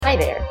Hi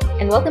there,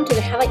 and welcome to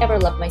the Have I Ever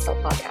Loved Myself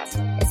podcast,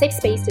 a safe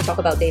space to talk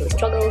about daily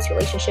struggles,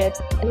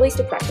 relationships, and ways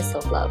to practice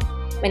self-love.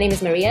 My name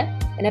is Maria,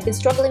 and I've been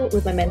struggling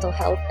with my mental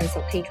health and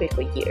self-hatred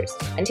for years,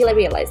 until I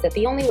realized that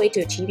the only way to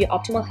achieve your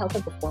optimal health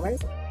and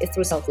performance is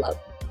through self-love.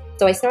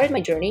 So I started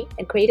my journey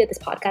and created this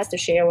podcast to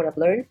share what I've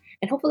learned,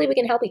 and hopefully we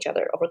can help each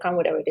other overcome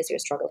whatever it is you're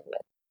struggling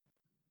with.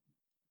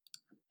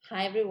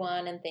 Hi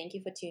everyone, and thank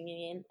you for tuning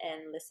in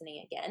and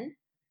listening again.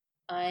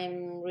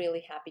 I'm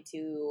really happy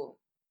to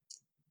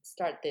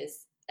start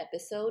this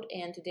episode,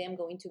 and today I'm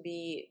going to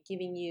be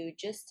giving you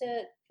just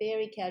a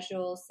very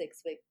casual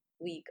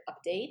 6-week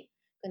update,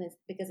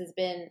 because it's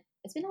been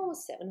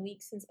almost 7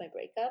 weeks since my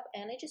breakup,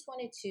 and I just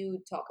wanted to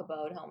talk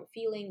about how I'm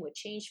feeling, what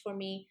changed for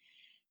me,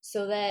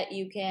 so that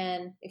you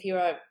can, if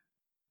you're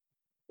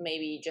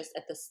maybe just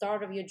at the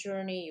start of your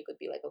journey, you could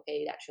be like, okay,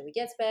 it actually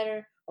gets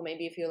better, or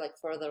maybe if you're like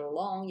further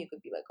along, you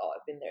could be like, oh,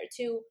 I've been there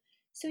too.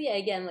 So yeah,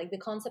 again, like the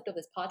concept of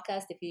this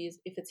podcast, if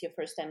it's your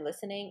first time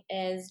listening,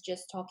 is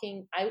just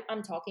talking.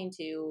 I'm talking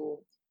to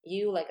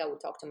you like I would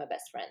talk to my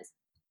best friends,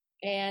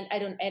 and I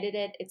don't edit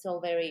it. It's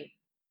all very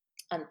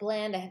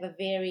unplanned. I have a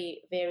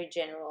very, very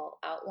general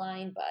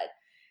outline, but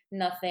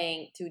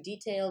nothing too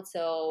detailed.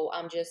 So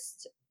I'm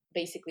just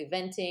basically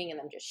venting, and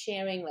I'm just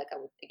sharing like I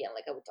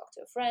would talk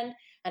to a friend.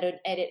 I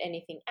don't edit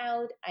anything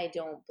out. I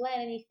don't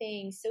plan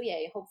anything. So yeah,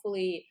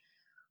 hopefully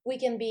we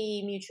can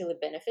be mutually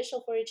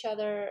beneficial for each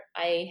other.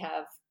 I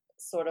have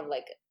sort of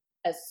like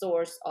a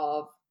source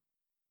of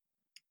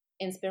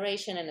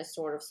inspiration and a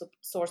sort of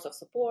source of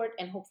support,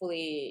 and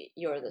hopefully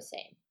you're the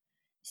same.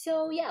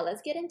 So yeah,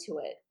 let's get into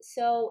it.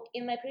 So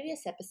in my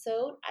previous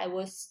episode, I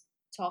was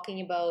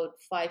talking about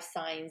 5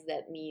 signs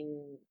that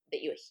mean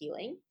that you're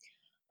healing.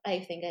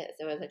 I think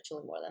there was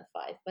actually more than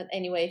 5. But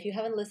anyway, if you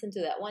haven't listened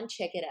to that one,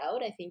 check it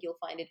out. I think you'll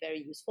find it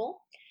very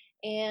useful.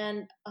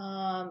 And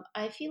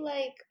I feel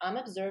like I'm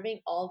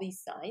observing all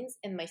these signs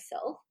in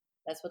myself.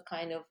 That's what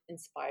kind of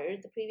inspired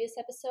the previous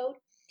episode.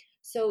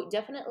 So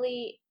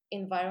definitely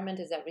environment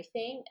is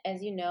everything.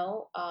 As you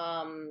know,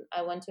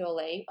 I went to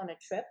LA on a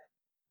trip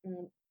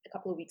a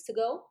couple of weeks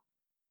ago.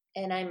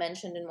 And I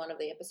mentioned in one of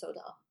the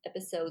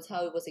episodes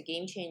how it was a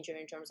game changer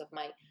in terms of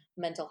my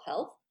mental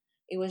health.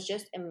 It was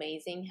just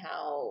amazing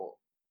how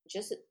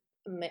just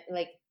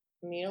like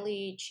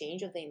merely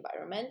change of the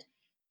environment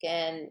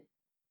can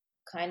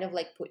kind of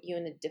like put you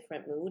in a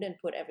different mood and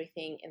put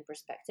everything in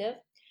perspective.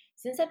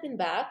 Since I've been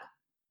back,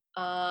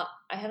 I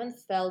haven't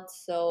felt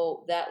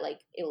so that like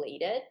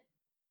elated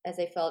as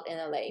I felt in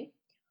LA,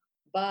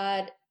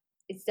 but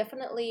it's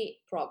definitely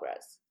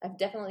progress. I've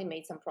definitely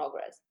made some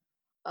progress.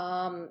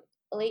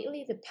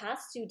 Lately, the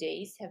past 2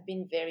 days have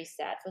been very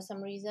sad for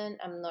some reason.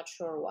 I'm not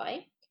sure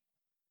why,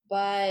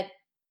 but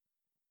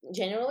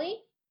generally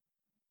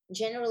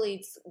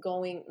it's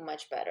going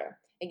much better.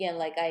 Again,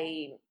 like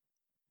I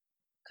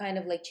kind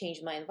of like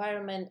changed my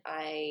environment.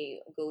 I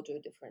go to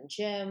a different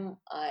gym.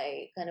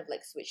 I kind of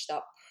like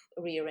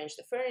rearranged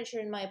the furniture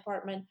in my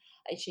apartment.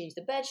 I changed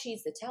the bed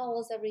sheets, the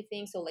towels,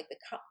 everything. So like the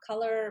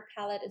color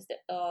palette is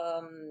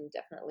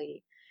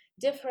definitely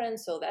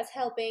different. So that's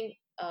helping.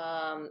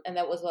 And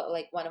that was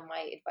like one of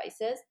my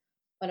advices.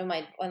 One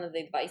of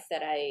the advice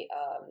that I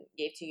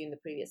gave to you in the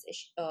previous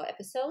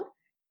episode.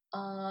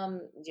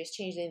 Just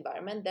change the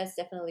environment. That's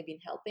definitely been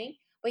helping.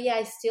 But yeah,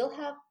 I still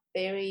have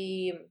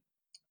very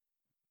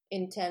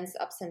intense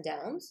ups and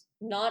downs,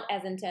 not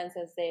as intense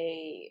as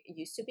they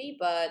used to be,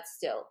 but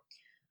still,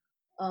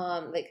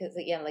 because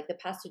again, like the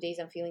past 2 days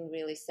I'm feeling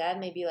really sad.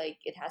 Maybe like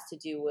it has to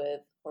do with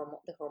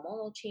the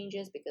hormonal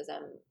changes, because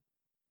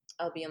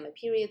I'll be on my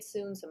period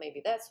soon, so maybe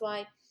that's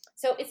why.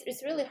 So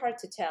it's really hard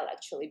to tell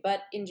actually, but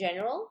in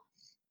general,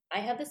 I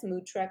have this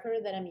mood tracker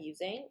that I'm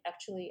using.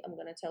 Actually, I'm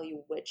going to tell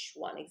you which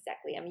one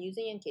exactly I'm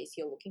using in case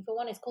you're looking for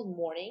one. It's called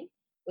Morning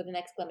with an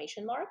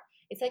exclamation mark.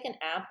 It's like an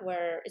app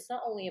where it's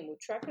not only a mood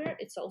tracker,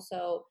 it's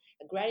also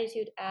a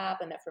gratitude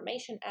app, an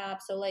affirmation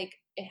app. So like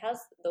it has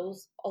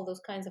all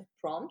those kinds of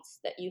prompts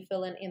that you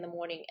fill in the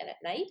morning and at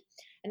night,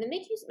 and it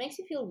makes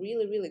you feel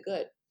really, really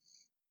good.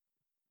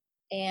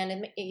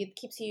 And it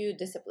keeps you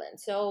disciplined.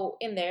 So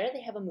in there,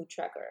 they have a mood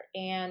tracker.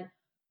 And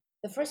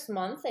the first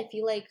month, I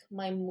feel like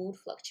my mood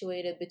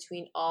fluctuated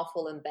between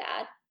awful and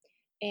bad.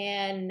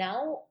 And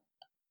now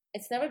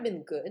it's never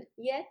been good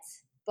yet,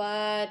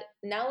 but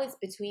now it's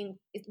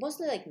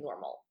mostly like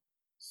normal.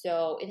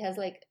 So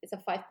it's a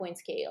 5-point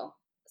scale.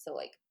 So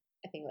like,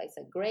 I think like it's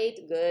like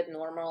great, good,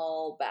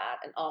 normal, bad,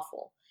 and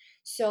awful.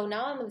 So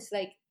now I'm just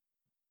like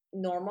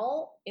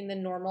normal, in the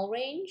normal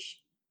range,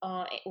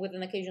 with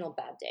an occasional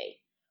bad day.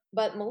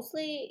 But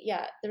mostly,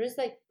 yeah, there's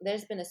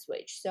been a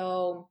switch.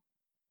 So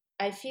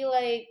I feel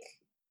like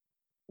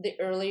the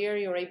earlier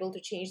you're able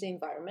to change the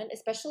environment,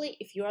 especially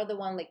if you are the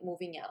one like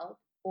moving out,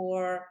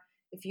 or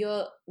if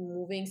you're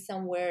moving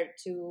somewhere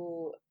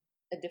to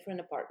a different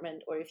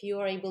apartment, or if you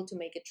are able to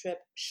make a trip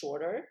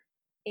shorter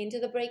into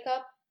the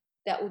breakup,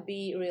 that would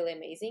be really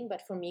amazing.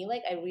 But for me,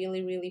 like I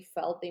really, really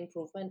felt the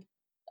improvement,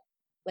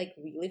 like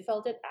really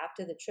felt it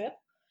after the trip.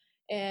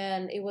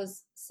 And it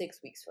was 6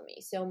 weeks for me.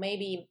 So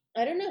maybe,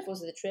 I don't know if it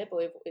was the trip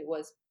or if it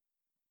was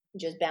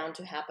just bound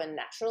to happen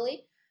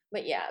naturally.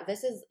 But yeah,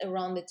 this is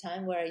around the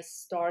time where I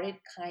started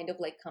kind of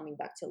like coming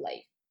back to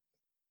life.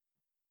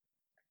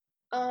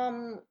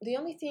 The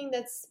only thing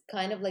that's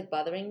kind of like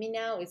bothering me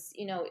now is,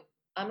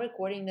 I'm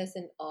recording this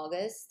in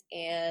August,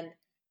 and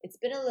it's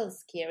been a little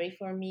scary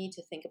for me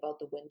to think about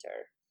the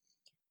winter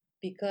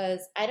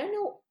because I don't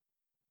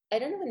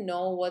even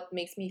know what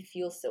makes me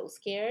feel so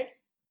scared.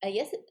 I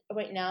guess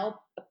right now,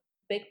 a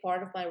big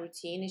part of my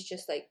routine is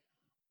just like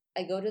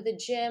I go to the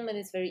gym and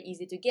it's very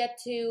easy to get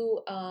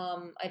to.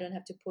 I don't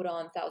have to put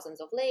on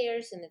thousands of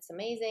layers and it's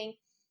amazing.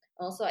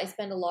 Also, I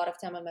spend a lot of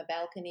time on my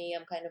balcony.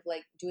 I'm kind of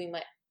like doing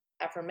my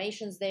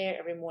affirmations there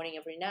every morning,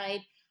 every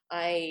night.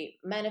 I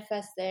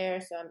manifest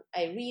there, so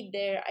I read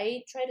there.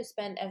 I try to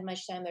spend as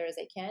much time there as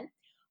I can.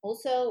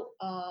 Also,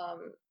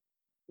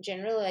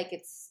 generally, like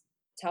it's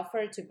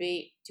tougher to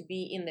be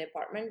in the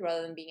apartment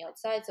rather than being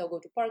outside. So I go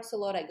to parks a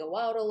lot. I go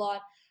out a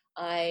lot.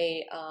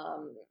 I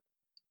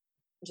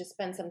just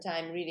spend some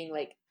time reading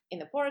like in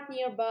the park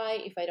nearby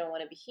if I don't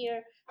want to be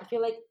here. I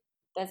feel like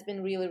that's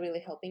been really, really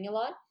helping a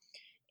lot.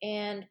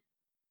 And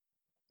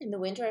in the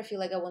winter, I feel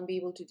like I won't be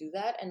able to do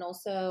that. And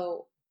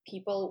also,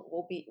 people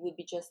would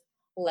be just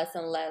less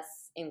and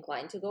less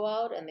inclined to go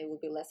out, and they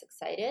would be less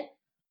excited.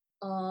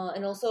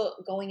 And also,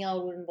 going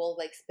out would involve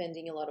like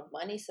spending a lot of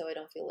money, so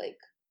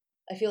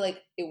I feel like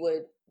it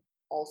would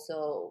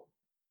also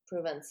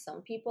prevent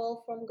some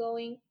people from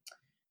going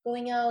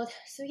out.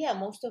 So yeah,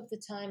 most of the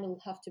time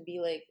it'll have to be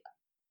like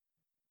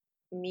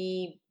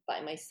me by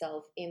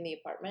myself in the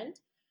apartment.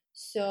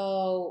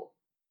 So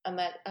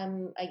I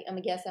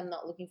guess I'm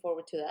not looking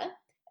forward to that.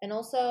 And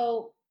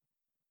also,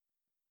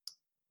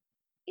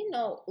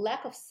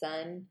 lack of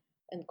sun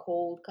and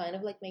cold kind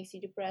of like makes you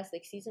depressed.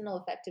 Like seasonal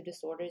affective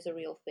disorder is a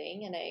real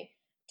thing, and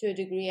to a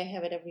degree I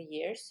have it every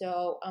year.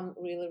 So I'm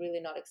really, really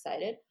not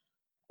excited.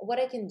 What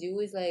I can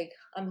do is like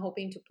I'm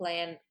hoping to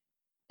plan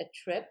a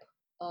trip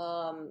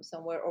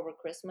somewhere over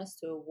Christmas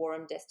to a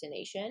warm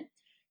destination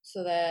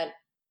so that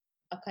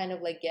I kind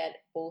of like get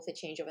both a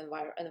change of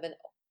environment,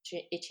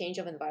 a change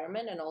of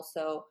environment, and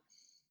also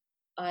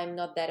I'm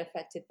not that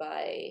affected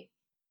by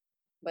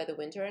the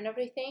winter and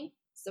everything.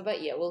 So,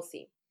 but yeah, we'll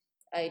see.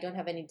 I don't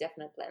have any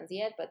definite plans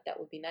yet, but that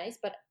would be nice.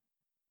 But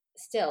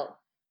still,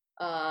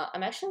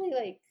 I'm actually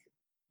like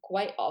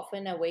quite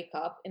often I wake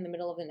up in the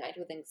middle of the night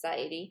with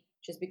anxiety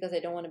just because I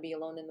don't want to be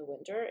alone in the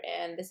winter.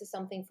 And this is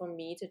something for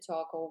me to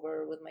talk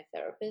over with my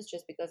therapist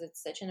just because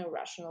it's such an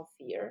irrational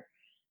fear.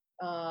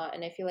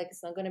 And I feel like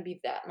it's not going to be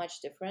that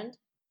much different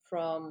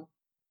from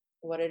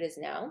what it is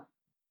now.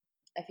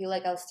 I feel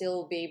like I'll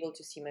still be able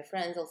to see my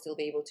friends. I'll still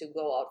be able to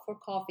go out for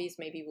coffees.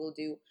 Maybe we'll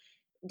do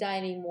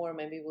dining more.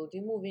 Maybe we'll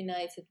do movie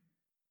nights at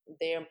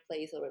their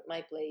place or at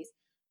my place.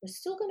 There's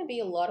still going to be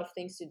a lot of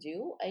things to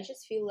do. I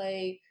just feel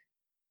like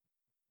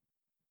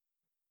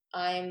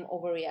I'm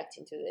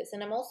overreacting to this.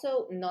 And I'm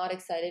also not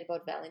excited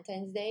about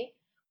Valentine's Day,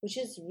 which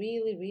is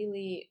really,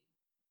 really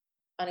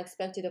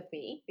unexpected of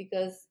me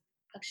because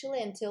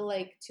actually until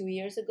like 2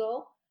 years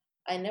ago,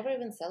 I never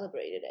even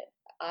celebrated it.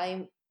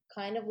 I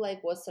kind of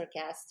like was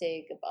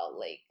sarcastic about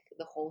like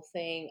the whole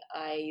thing.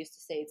 I used to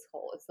say it's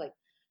like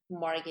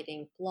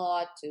marketing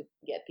plot to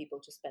get people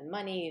to spend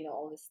money,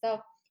 all this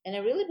stuff. And I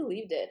really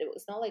believed it. It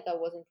was not like I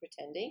wasn't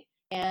pretending.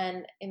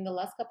 And in the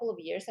last couple of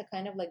years, I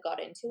kind of like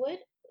got into it.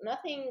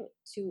 Nothing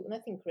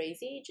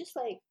crazy, just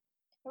like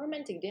a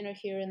romantic dinner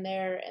here and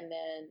there, and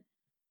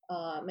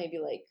then maybe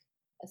like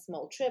a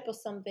small trip or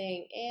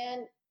something.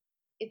 And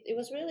it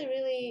was really,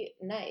 really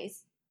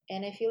nice.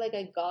 And I feel like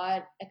I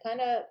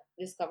kind of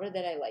discovered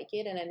that I like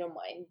it, and I don't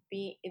mind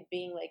it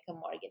being like a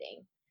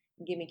marketing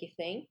gimmicky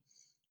thing.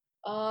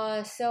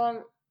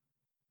 So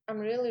I'm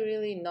really,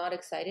 really not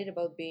excited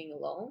about being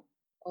alone.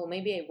 Or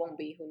maybe I won't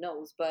be, who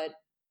knows? But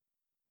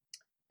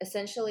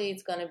essentially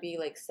it's gonna be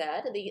like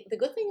sad. The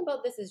good thing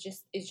about this is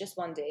just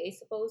one day, I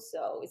suppose.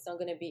 So it's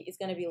gonna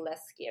be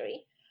less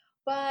scary.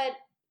 But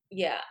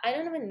yeah, I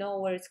don't even know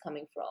where it's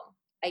coming from.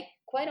 I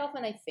quite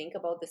often I think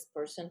about this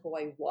person who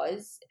I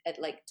was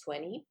at like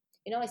 20.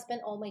 I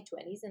spent all my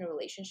 20s in a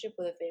relationship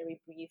with a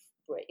very brief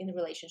break in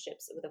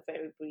relationships with a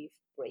very brief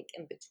break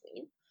in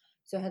between.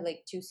 So I had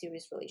like two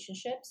serious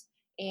relationships,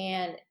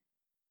 and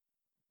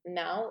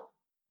now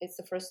it's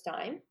the first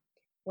time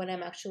when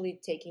I'm actually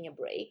taking a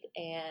break,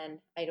 and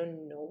I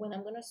don't know when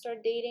I'm gonna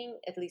start dating,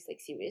 at least like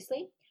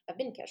seriously. I've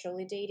been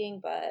casually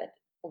dating, but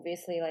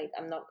obviously like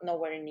I'm not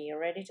nowhere near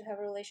ready to have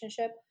a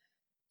relationship.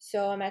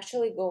 So I'm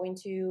actually going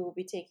to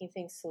be taking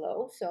things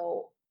slow.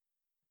 So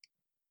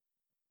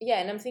yeah,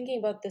 and I'm thinking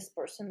about this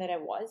person that I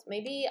was.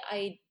 Maybe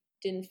I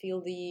didn't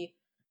feel the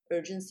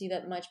urgency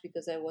that much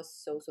because I was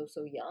so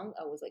young.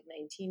 I was like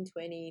 19,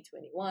 20,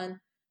 21.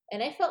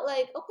 And I felt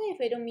like, okay,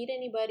 if I don't meet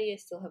anybody, I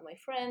still have my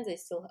friends,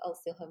 I'll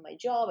still have my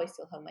job, I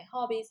still have my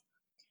hobbies.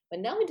 But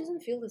now it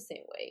doesn't feel the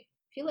same way.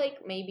 I feel like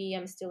maybe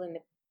I'm still in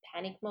the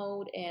panic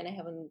mode and I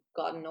haven't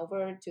gotten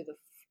over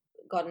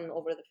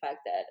the fact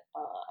that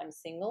I'm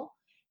single,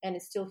 and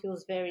it still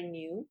feels very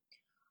new.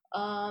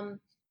 Um,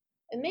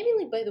 And maybe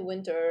like by the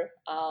winter,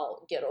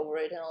 I'll get over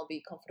it and I'll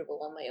be comfortable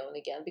on my own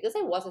again because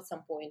I was at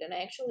some point and I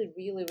actually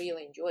really,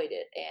 really enjoyed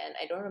it. And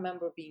I don't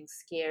remember being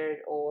scared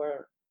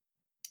or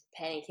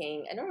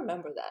panicking. I don't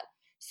remember that.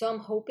 So I'm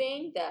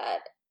hoping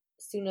that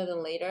sooner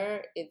than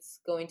later it's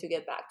going to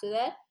get back to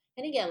that.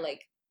 And again,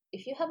 like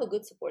if you have a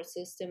good support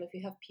system, if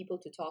you have people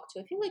to talk to,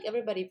 I feel like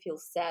everybody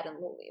feels sad and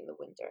lonely in the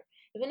winter.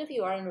 Even if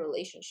you are in a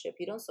relationship,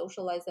 you don't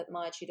socialize that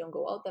much, you don't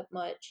go out that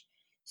much.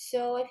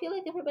 So I feel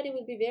like everybody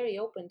would be very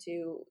open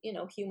to,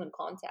 human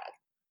contact.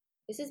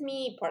 This is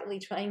me partly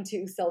trying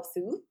to self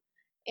soothe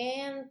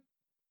and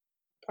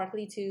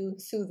partly to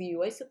soothe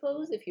you, I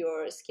suppose, if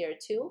you're scared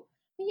too.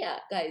 But yeah,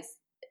 guys,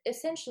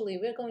 essentially,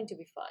 we're going to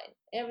be fine.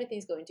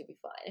 Everything's going to be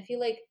fine. I feel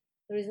like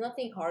there is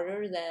nothing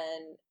harder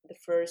than the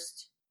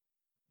first,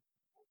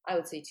 I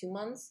would say, 2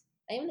 months.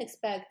 I even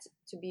expect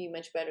to be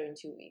much better in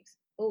 2 weeks,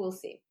 but we'll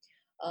see.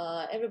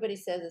 Everybody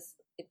says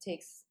it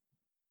takes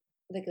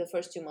like the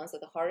first 2 months are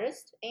the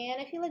hardest,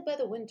 and I feel like by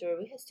the winter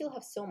we still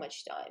have so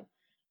much time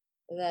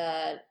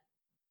that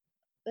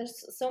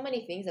there's so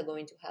many things are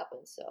going to happen.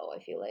 So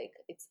I feel like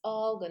it's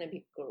all gonna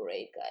be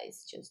great,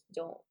 guys. Just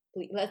don't,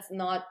 please, let's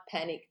not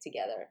panic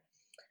together.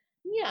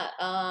 Yeah,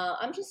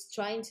 I'm just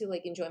trying to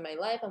like enjoy my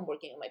life. I'm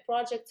working on my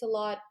projects a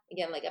lot.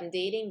 Again, like I'm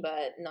dating,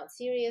 but not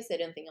serious. I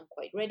don't think I'm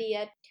quite ready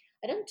yet.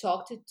 I don't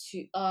talk to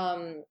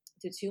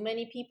too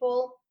many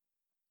people.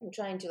 I'm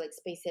trying to like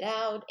space it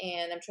out,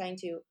 and I'm trying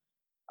to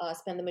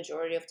spend the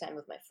majority of time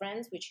with my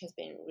friends, which has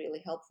been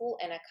really helpful.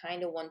 And I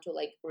kind of want to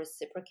like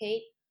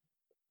reciprocate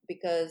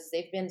because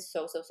they've been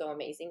so so so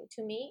amazing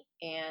to me,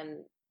 and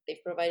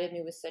they've provided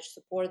me with such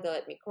support. They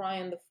let me cry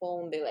on the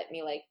phone, they let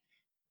me like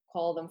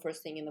call them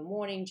first thing in the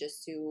morning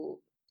just to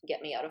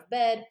get me out of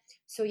bed.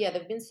 So yeah,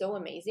 they've been so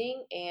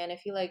amazing, and I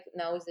feel like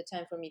now is the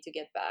time for me to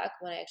get back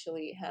when I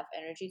actually have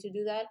energy to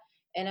do that.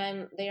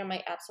 And they are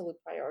my absolute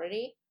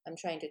priority. I'm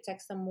trying to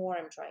text them more,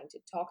 I'm trying to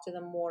talk to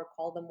them more,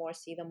 call them more,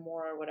 see them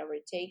more, or whatever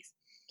it takes.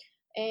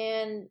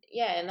 And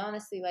yeah, and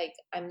honestly, like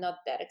I'm not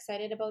that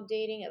excited about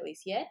dating, at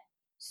least yet.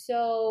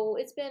 So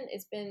it's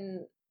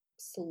been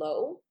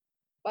slow,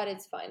 but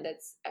it's fine.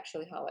 That's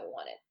actually how I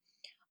want it.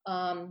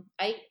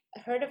 I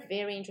heard a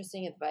very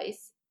interesting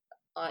advice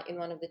in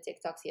one of the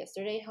TikToks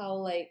yesterday. How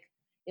like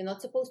you're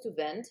not supposed to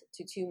vent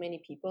to too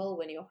many people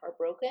when you're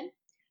heartbroken,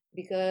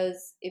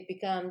 because it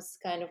becomes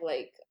kind of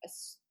like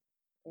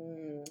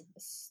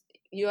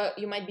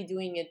you might be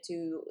doing it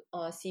to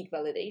seek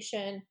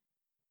validation,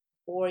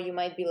 or you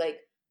might be like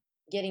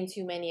getting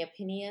too many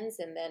opinions,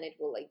 and then it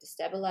will like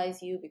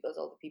destabilize you because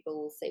all the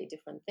people will say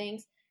different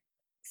things.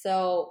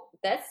 So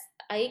that's,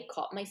 I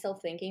caught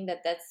myself thinking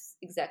that that's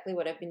exactly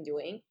what I've been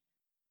doing.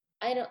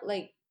 I don't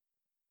like,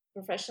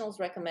 professionals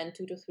recommend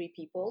 2 to 3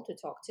 people to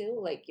talk to,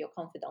 like your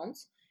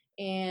confidants,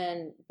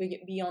 and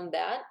beyond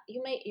that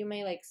you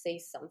may like say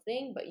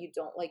something, but you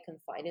don't like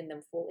confide in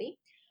them fully.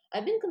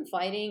 I've been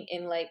confiding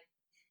in like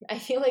I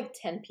feel like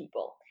 10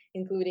 people,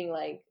 including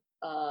like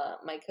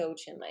my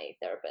coach and my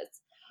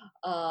therapist.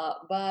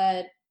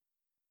 But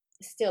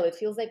still, it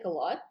feels like a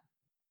lot.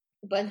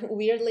 But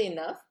weirdly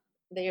enough,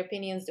 their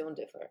opinions don't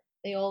differ.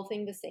 They all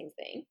think the same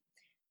thing,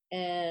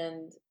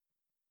 and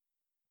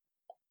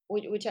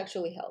which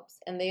actually helps.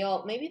 And they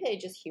all, maybe they're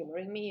just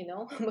humoring me,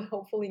 but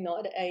hopefully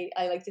not. I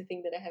like to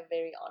think that I have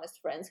very honest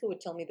friends who would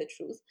tell me the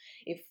truth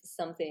if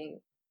something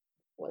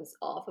was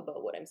off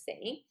about what I'm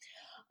saying.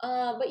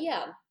 But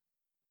yeah,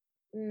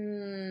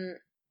 mm,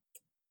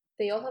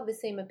 they all have the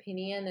same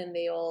opinion, and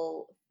they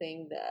all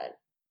think that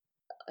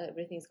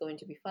everything's going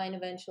to be fine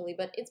eventually,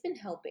 but it's been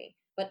helping.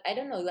 But I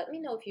don't know, let me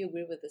know if you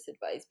agree with this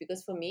advice,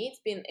 because for me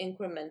it's been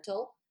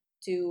incremental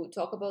to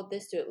talk about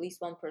this to at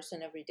least one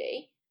person every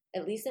day.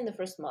 At least in the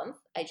first month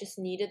I just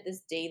needed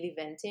this daily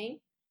venting.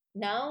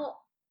 Now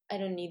I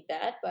don't need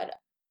that, but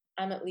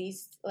I'm at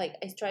least like,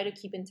 I try to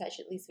keep in touch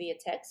at least via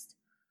text,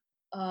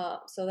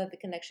 so that the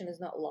connection is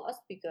not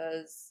lost,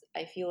 because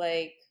I feel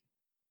like,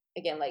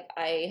 again, like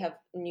I have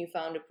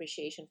newfound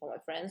appreciation for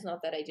my friends.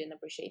 Not that I didn't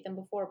appreciate them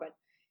before, but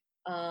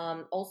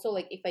also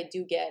like if I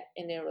do get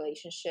in a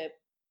relationship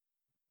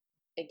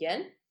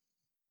again,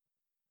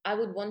 I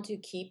would want to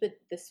keep it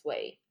this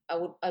way. I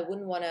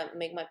wouldn't want to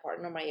make my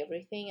partner my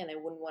everything, and I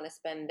wouldn't want to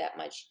spend that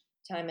much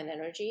time and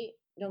energy.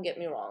 Don't get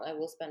me wrong, I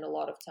will spend a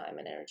lot of time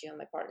and energy on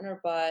my partner,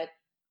 but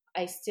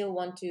I still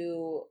want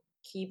to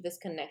keep this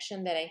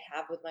connection that I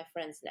have with my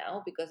friends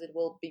now, because it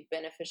will be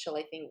beneficial,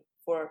 I think,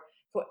 for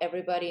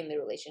everybody in the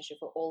relationship,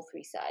 for all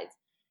three sides.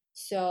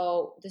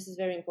 So this is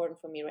very important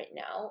for me right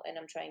now, and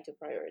I'm trying to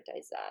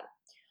prioritize that.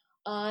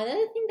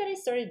 Another thing that I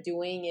started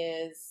doing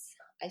is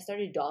I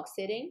started dog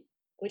sitting,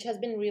 which has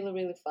been really,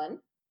 really fun.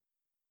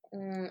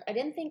 I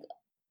didn't think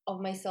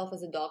of myself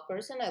as a dog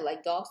person. I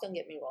like dogs, don't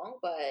get me wrong,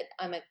 but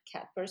I'm a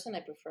cat person. I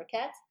prefer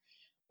cats.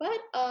 But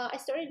I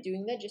started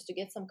doing that just to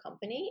get some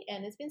company,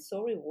 and it's been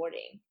so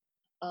rewarding.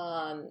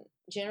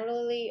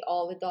 Generally,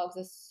 all the dogs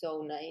are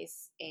so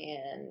nice,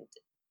 and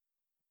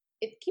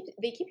they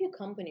keep you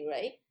company,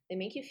 right? They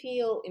make you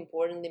feel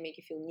important. They make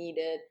you feel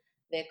needed.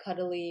 They're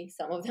cuddly,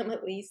 some of them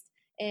at least.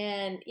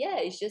 And yeah,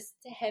 it's just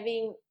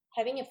having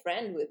having a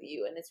friend with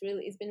you, and it's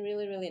been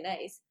really, really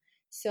nice.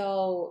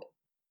 So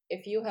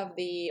if you have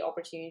the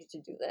opportunity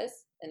to do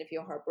this, and if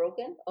you're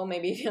heartbroken, or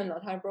maybe if you're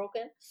not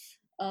heartbroken,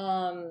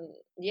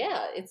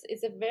 yeah,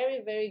 it's a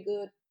very, very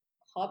good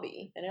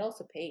hobby, and it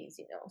also pays,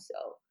 so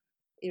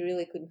it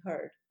really couldn't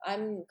hurt.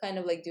 I'm kind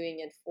of like doing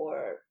it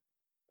for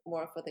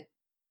more for the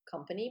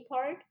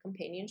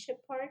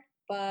companionship part,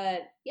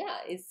 but yeah,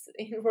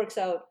 it works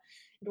out.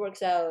 It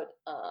works out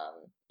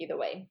either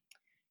way.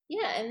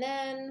 Yeah, and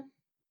then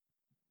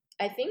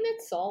I think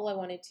that's all I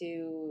wanted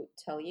to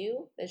tell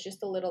you. There's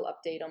just a little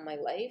update on my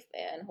life,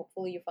 and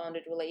hopefully you found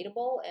it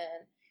relatable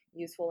and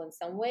useful in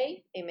some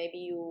way. And maybe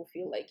you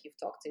feel like you've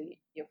talked to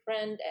your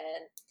friend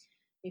and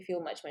you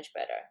feel much, much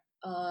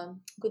better.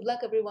 Good luck,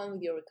 everyone,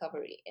 with your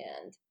recovery,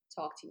 and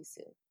talk to you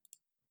soon.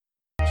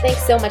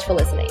 Thanks so much for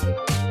listening.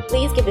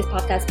 Please give this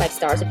podcast 5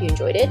 stars if you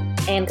enjoyed it,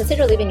 and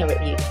consider leaving a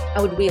review.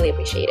 I would really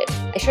appreciate it.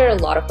 I share a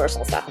lot of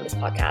personal stuff on this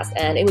podcast,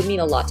 and it would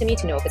mean a lot to me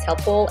to know if it's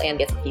helpful and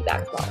get some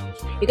feedback as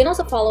well. You can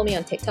also follow me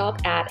on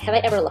TikTok at Have I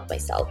Ever Loved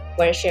Myself,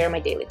 where I share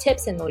my daily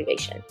tips and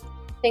motivation.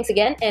 Thanks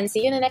again, and see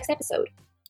you in the next episode.